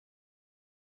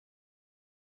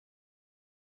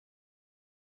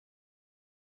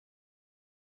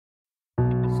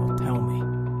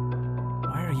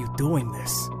doing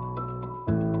this.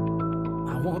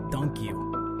 I won't dunk you.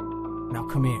 Now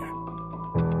come here.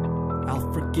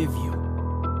 I'll forgive you.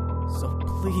 So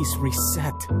please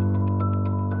reset.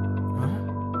 Huh?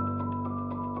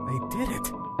 They did it.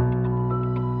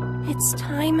 It's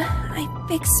time I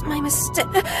fix my mistake.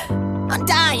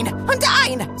 Undyne!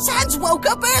 Undyne! Sans woke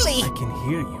up early! I can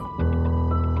hear you.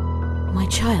 My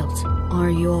child, are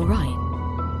you alright?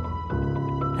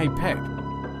 Hey, Peg.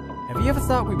 Have you ever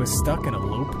thought we were stuck in a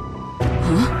loop?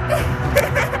 Huh?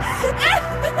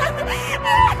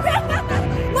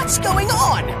 What's going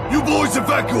on? You boys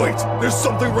evacuate! There's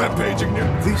something rampaging near.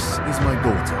 This is my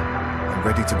daughter. I'm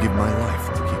ready to give my life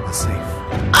to keep her safe.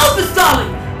 Alpha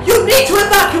Darling! You need to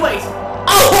evacuate!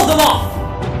 I'll hold them off!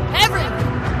 Everyone,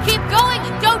 keep going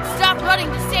and don't stop running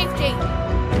to safety!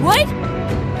 What?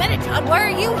 Mettaton, why are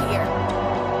you here?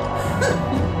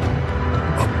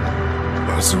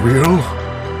 Asriel?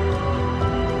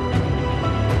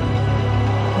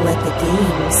 Let the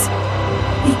games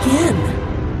begin.